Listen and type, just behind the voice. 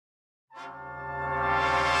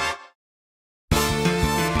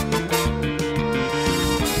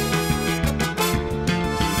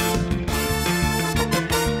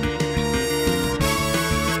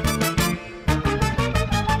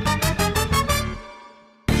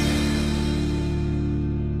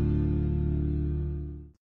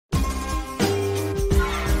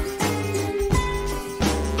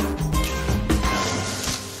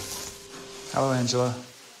Hello, Angela.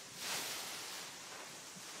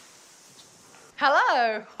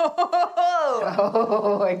 Hello.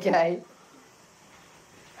 Oh, okay.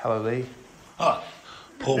 Hello, Lee. Oh,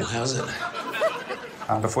 Paul, how's it?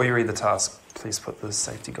 Before you read the task, please put the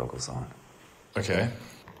safety goggles on. Okay.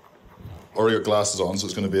 Already got glasses on, so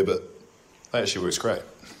it's going to be a bit... That actually works great.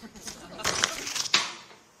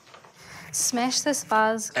 Smash this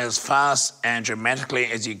vase. As fast and dramatically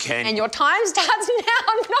as you can. And your time starts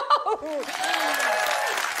now. No.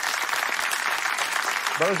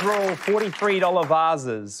 Those were all $43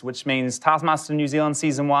 vases, which means Taskmaster New Zealand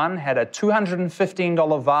Season 1 had a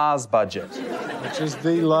 $215 vase budget. Which is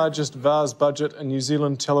the largest vase budget in New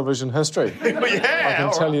Zealand television history. Yeah! I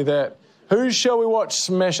can tell you that. Who shall we watch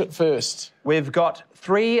smash it first? We've got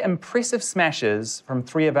 3 impressive smashes from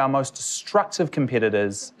 3 of our most destructive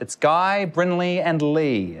competitors. It's Guy, Brynley and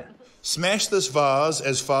Lee. Smash this vase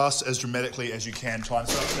as fast, as dramatically as you can. Time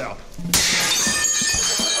starts now.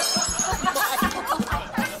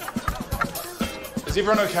 Is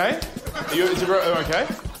everyone okay? Is everyone okay?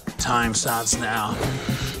 Time starts now.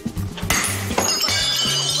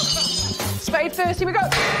 Spade first, here we go.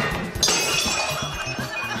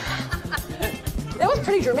 That was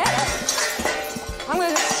pretty dramatic. I'm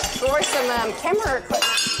going to destroy some camera equipment.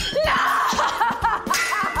 No!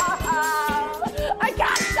 I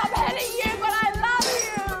can't stop hitting you, but I love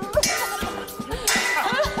you.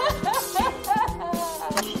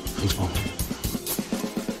 Thanks, Paul.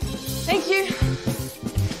 Thank you.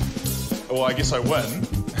 Well, I guess I win.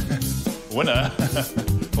 Winner.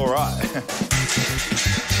 All right.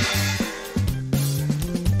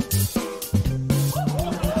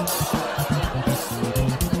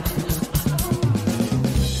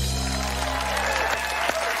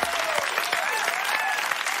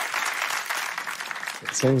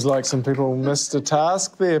 Seems like some people missed a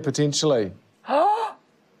task there, potentially.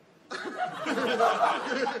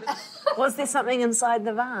 Was there something inside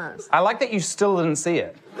the vase? I like that you still didn't see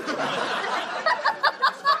it.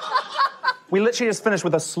 We literally just finished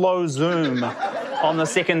with a slow zoom on the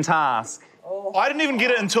second task. I didn't even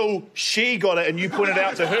get it until she got it and you pointed it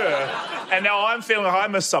out to her, and now I'm feeling like I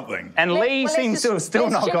missed something. And Lee seems to have still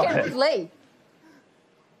not got it. Lee.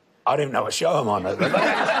 I don't even know what show I'm on.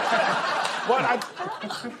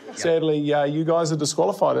 Sadly, you guys are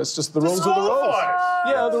disqualified. It's just the rules of the rules.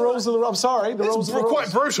 Yeah, the rules of the rules. I'm sorry, the rules of the rules.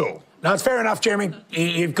 Quite brutal. No, it's fair enough, Jeremy.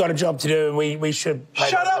 You've got a job to do, and we should...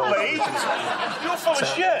 Shut up, Lee! You're full of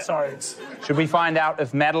shit. Sorry. Should we find out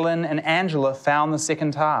if Madeleine and Angela found the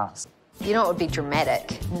second task? You know, it would be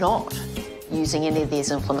dramatic not using any of these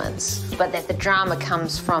implements, but that the drama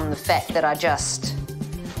comes from the fact that I just...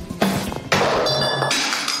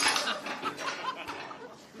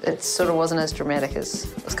 It sort of wasn't as dramatic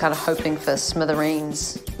as I was kind of hoping for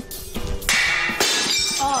smithereens.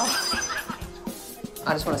 Oh.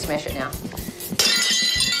 I just want to smash it now.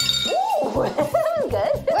 Ooh,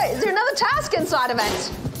 good. Wait, is there another task inside of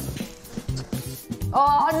it?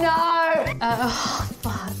 Oh, no! Oh,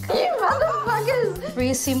 fuck. You motherfuckers!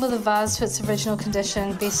 Reassemble the vase to its original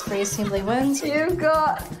condition. Best reassembly wins. You've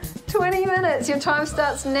got 20 minutes. Your time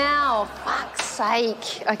starts now. Fuck's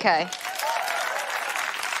sake. Okay.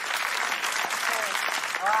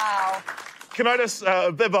 Wow. Can I just,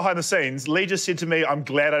 a bit behind the scenes, Lee just said to me, I'm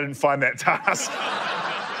glad I didn't find that task.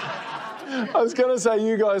 I was going to say,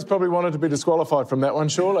 you guys probably wanted to be disqualified from that one,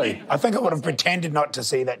 surely. I think I would have pretended not to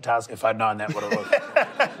see that task if I'd known that what it was.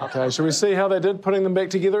 Okay, shall we see how they did putting them back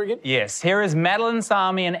together again? Yes, here is Madeleine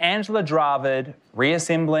Sami and Angela Dravid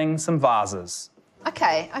reassembling some vases.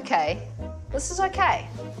 Okay, okay. This is okay.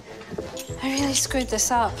 I really screwed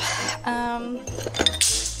this up.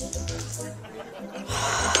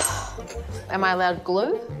 Am I allowed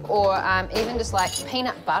glue? Or even just like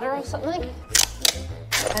peanut butter or something?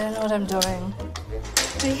 I don't know what I'm doing.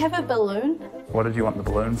 Do you have a balloon? What did you want the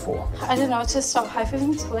balloon for? I don't know, to stop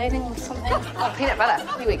hyperventilating or something. Oh, peanut butter.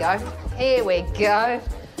 Here we go. Here we go.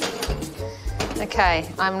 Okay,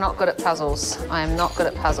 I'm not good at puzzles. I am not good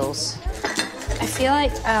at puzzles. I feel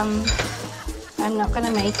like I'm not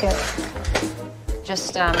gonna make it.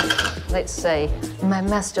 Just, let's see. My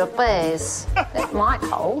masterpiece. That might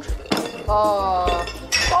hold. Oh,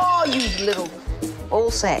 you little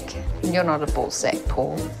ball sack. You're not a ball sack,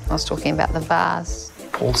 Paul. I was talking about the vase.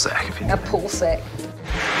 Ball sack, if you know. A ball sack.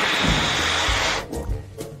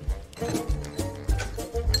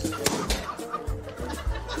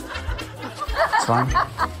 It's fine.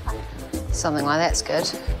 Something like that's good.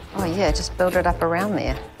 Oh, yeah, just build it up around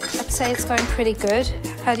there. I'd say it's going pretty good.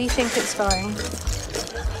 How do you think it's going?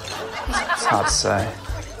 It's hard to say.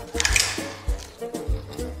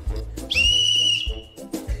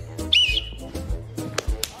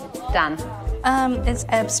 Done. It's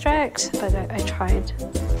abstract, but I tried.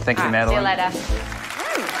 Thank you, See you Madeleine. later.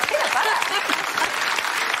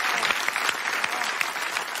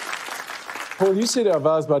 Paul, you said our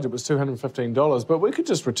vase budget was $215, but we could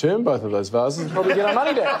just return both of those vases and probably get our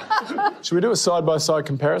money back. Should we do a side-by-side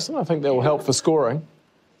comparison? I think that will help for scoring.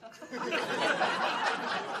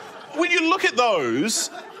 When you look at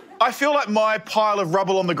those, I feel like my pile of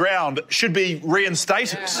rubble on the ground should be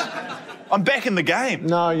reinstated. I'm back in the game.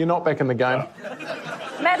 No, you're not back in the game.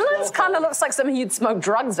 Madeleine's kind of looks like something you'd smoke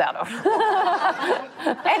drugs out of.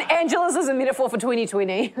 And Angela's is a metaphor for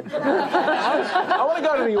 2020. I want to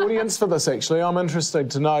go to the audience for this, actually. I'm interested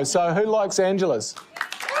to know. So, who likes Angela's?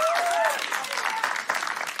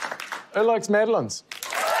 Who likes Madeleine's?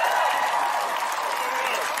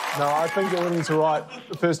 No, I think the audience are right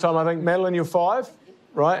the first time. I think, Madeleine, you're 5,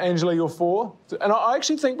 right? Angela, you're 4. And I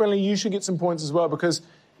actually think, Brinley, you should get some points as well because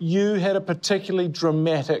you had a particularly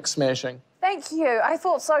dramatic smashing. Thank you. I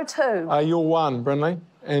thought so too. You're 1, Brinley,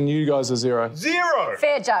 and you guys are 0. 0.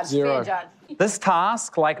 Fair judge, 0. fair judge. This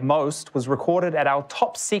task, like most, was recorded at our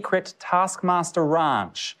top-secret Taskmaster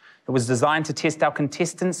ranch. It was designed to test our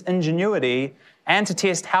contestants' ingenuity and to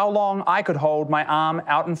test how long I could hold my arm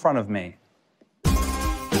out in front of me.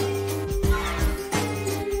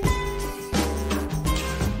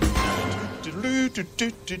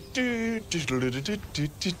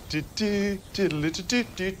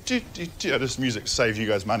 This music saves you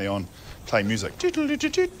guys money on playing music. Hello,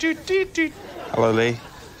 Lee.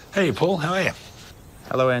 Hey, Paul, how are you?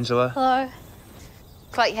 Hello, Angela. Hello.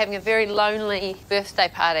 It's like having a very lonely birthday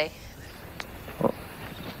party.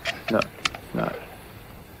 No.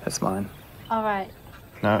 That's mine. All right.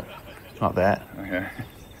 No, not that. Okay.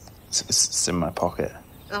 It's in my pocket.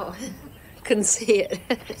 Oh, couldn't see it.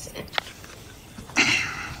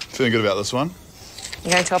 Feeling good about this one?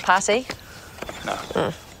 You going to a party?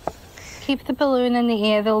 No. Keep the balloon in the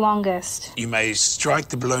air the longest. You may strike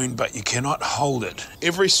the balloon, but you cannot hold it.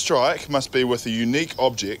 Every strike must be with a unique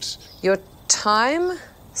object. Your time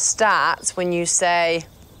starts when you say,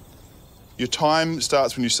 Your time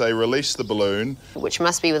starts when you say release the balloon. which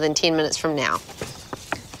must be within 10 minutes from now.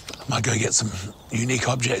 I might go get some unique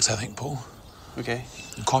objects, I think, Paul. Okay.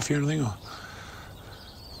 Coffee or anything? Or...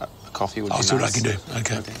 Coffee would be I'll nice. see what I can do.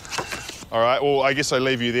 Okay. All right, well, I guess I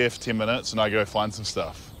leave you there for 10 minutes and I go find some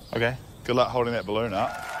stuff. Okay. Good luck holding that balloon up.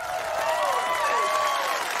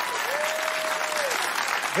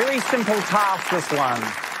 Very simple task, this one.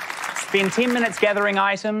 Spend 10 minutes gathering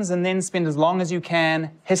items and then spend as long as you can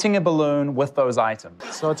hitting a balloon with those items.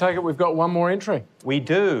 So I take it we've got one more entry. We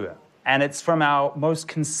do. And it's from our most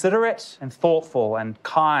considerate and thoughtful and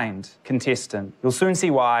kind contestant. You'll soon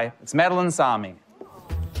see why. It's Madeleine Sami.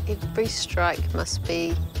 Every strike must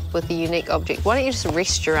be with a unique object. Why don't you just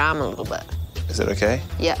rest your arm a little bit? Is it okay?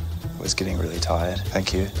 Yeah. I was getting really tired.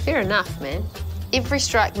 Thank you. Fair enough, man. Every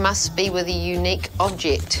strike must be with a unique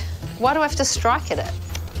object. Why do I have to strike at it?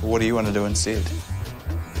 What do you want to do instead?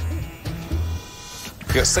 You've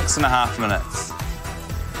got 6.5 minutes.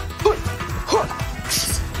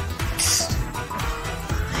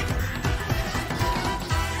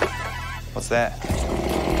 What's that?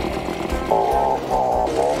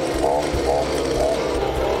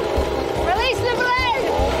 Release the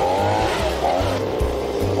balloon!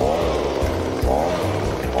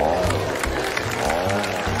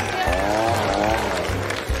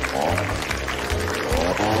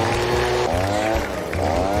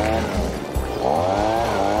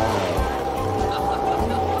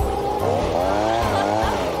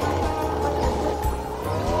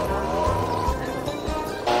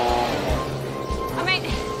 I mean, do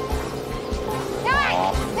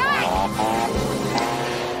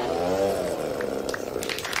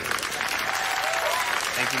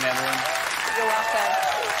Thank you, Madeleine. You're welcome.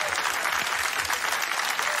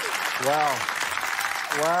 Wow.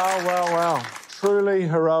 Truly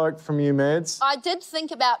heroic from you, Mads. I did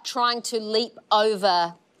think about trying to leap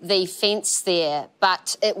over the fence there,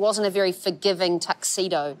 but it wasn't a very forgiving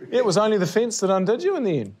tuxedo. It was only the fence that undid you in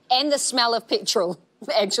the end. And the smell of petrol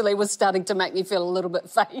actually was starting to make me feel a little bit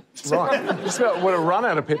faint. Right. Just about would have run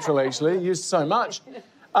out of petrol, actually. Used so much.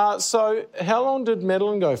 So how long did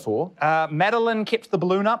Madeleine go for? Madeleine kept the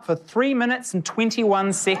balloon up for 3 minutes and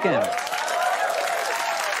 21 seconds.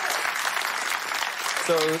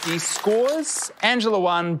 So the scores, Angela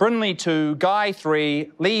 1, Brinley 2, Guy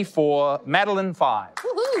 3, Lee 4, Madeleine 5.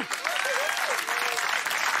 Woohoo!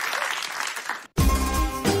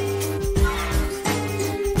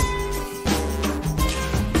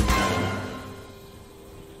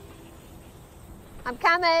 I'm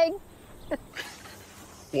coming.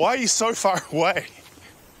 Why are you so far away?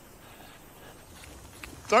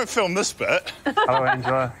 Don't film this bit. Hello,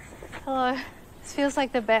 Angela. Hello. This feels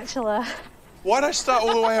like The Bachelor. Why'd I start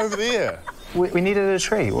all the way over there? We needed a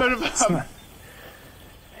tree.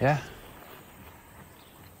 Yeah.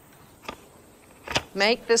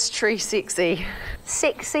 Make this tree sexy.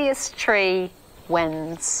 Sexiest tree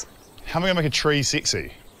wins. How am I going to make a tree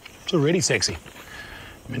sexy? It's already sexy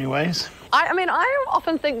in many ways. I mean, I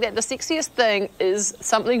often think that the sexiest thing is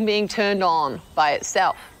something being turned on by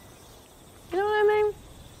itself. You know what I mean?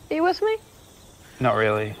 Are you with me? Not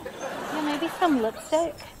really. Yeah, maybe some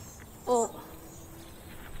lipstick. Or...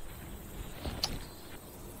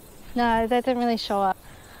 No, that didn't really show up.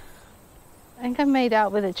 I think I made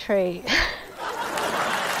out with a tree.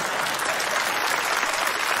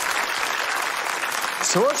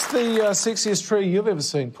 So what's the sexiest tree you've ever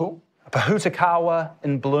seen, Paul? A Pahutakawa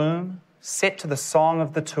in bloom, set to the song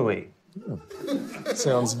of the tui.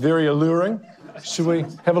 Sounds very alluring. Should we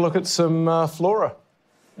have a look at some flora?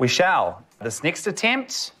 We shall. This next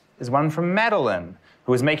attempt is one from Madeleine,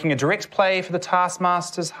 who is making a direct play for the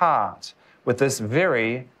Taskmaster's heart with this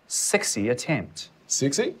very sexy attempt.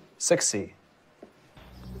 Sexy? Sexy.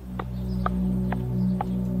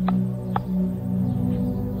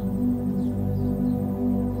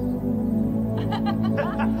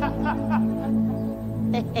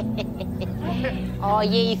 Oh,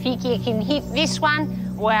 yeah, you think you can hit this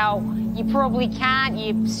one? Well, you probably can't,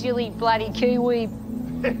 you silly bloody Kiwi,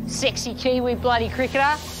 sexy Kiwi bloody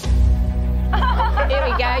cricketer.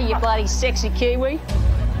 There we go, you bloody sexy Kiwi.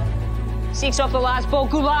 6 off the last ball,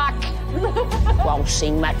 good luck. Won't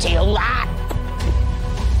sing Matilda.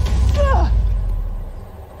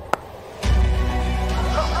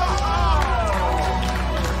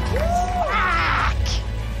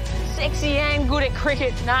 Sexy and good at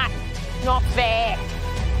cricket, nah, not fair.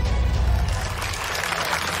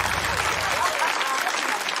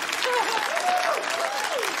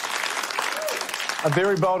 A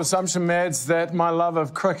very bold assumption, Mads, that my love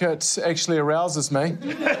of cricket actually arouses me.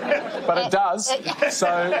 But it does,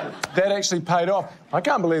 so that actually paid off. I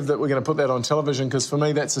can't believe that we're going to put that on television, because for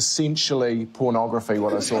me that's essentially pornography,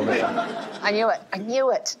 what I saw there. I knew it. I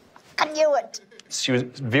knew it. I knew it. She was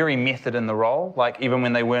very method in the role. Like, even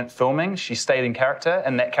when they weren't filming, she stayed in character,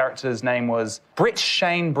 and that character's name was Brett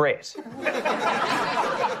Shane Brett.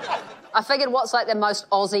 I figured what's like the most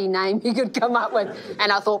Aussie name you could come up with,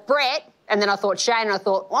 and I thought Brett, and then I thought Shane, and I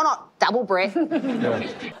thought, why not double Brett? Yeah.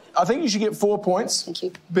 I think you should get 4 points. Thank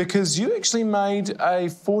you. Because you actually made a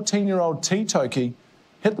 14-year-old tea toki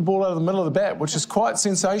hit the ball out of the middle of the bat, which is quite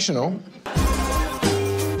sensational.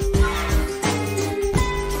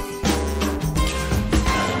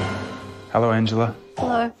 Hello, Angela.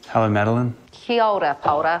 Hello. Hello, Madeleine. Kia ora,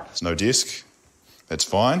 Polder. There's no desk. That's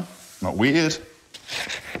fine. Not weird.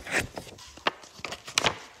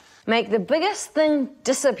 Make the biggest thing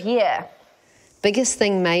disappear. Biggest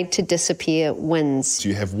thing made to disappear wins. Do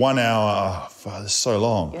you have 1 hour? Oh, this is so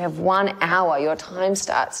long. You have 1 hour. Your time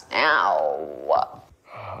starts now.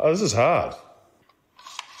 Oh, this is hard.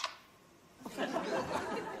 If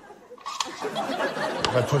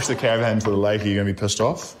I push the caravan to the lake, are you going to be pissed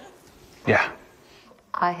off? Yeah.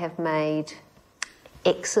 I have made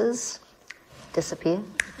X's disappear.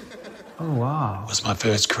 Oh, wow. Was my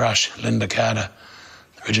first crush, Linda Carter,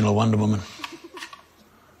 the original Wonder Woman.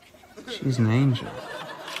 She's an angel.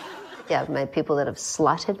 Yeah, I've made people that have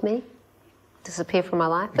slighted me disappear from my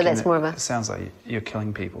life, but that's more of a... It sounds like you're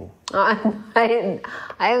killing people. I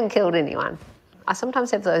haven't killed anyone. I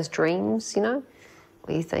sometimes have those dreams, you know,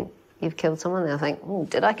 where you think you've killed someone, and I think,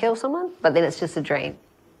 did I kill someone? But then it's just a dream.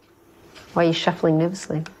 Why are you shuffling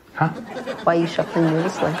nervously? Huh? Why are you shuffling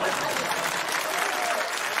nervously?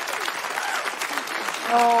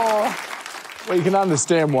 Oh. Well, you can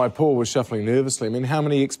understand why Paul was shuffling nervously. I mean, how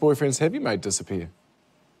many ex-boyfriends have you made disappear?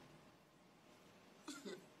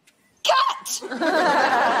 Cut!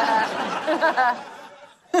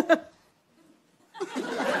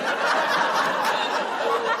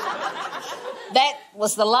 That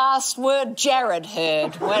was the last word Jared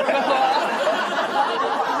heard.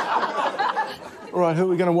 All right, who are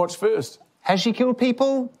we going to watch first? Has she killed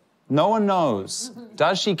people? No one knows.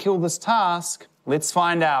 Does she kill this task? Let's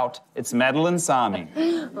find out. It's Madeleine Sami.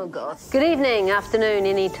 Oh, God. Good evening, afternoon,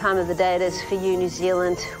 any time of the day it is for you, New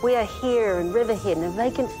Zealand. We are here in Riverhead in a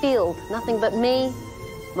vacant field. Nothing but me,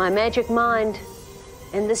 my magic mind,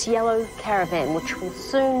 and this yellow caravan, which will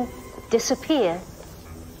soon disappear.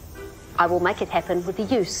 I will make it happen with the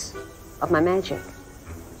use of my magic.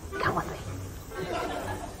 Come with me.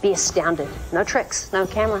 Be astounded. No tricks, no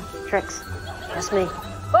camera tricks. Just me.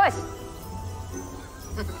 Boys!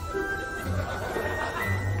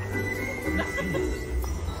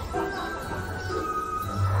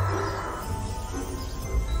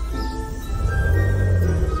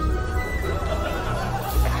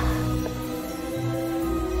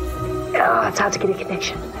 it's hard to get a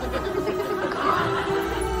connection.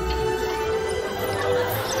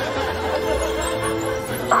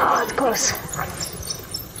 Oh, it's close.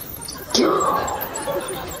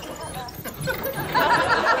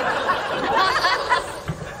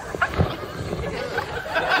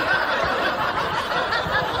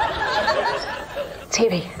 It's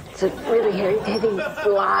heavy. It's a really heavy,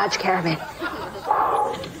 large caravan.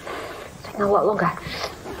 It's taking a lot longer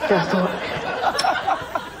than I thought.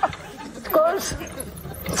 It's close.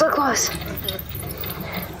 So close.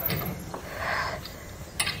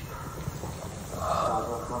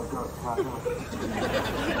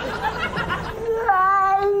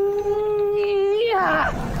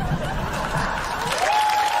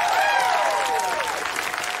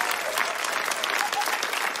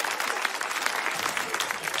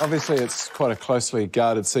 Obviously, it's quite a closely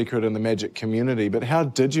guarded secret in the magic community, but how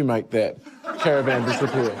did you make that caravan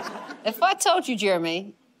disappear? If I told you,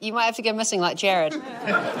 Jeremy, you might have to go missing like Jared.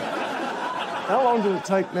 How long did it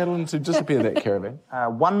take Madeleine to disappear that caravan?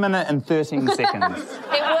 1 minute and 13 seconds.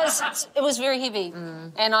 It was very heavy,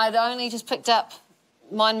 and I'd only just picked up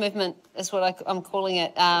mind movement, is what I'm calling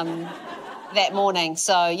it, that morning.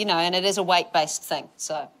 So, you know, and it is a weight-based thing,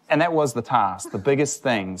 so. And that was the task, the biggest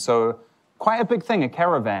thing. So quite a big thing, a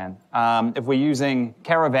caravan. If we're using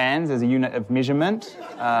caravans as a unit of measurement,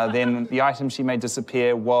 then the item she made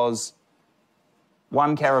disappear was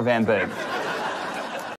 1 caravan big.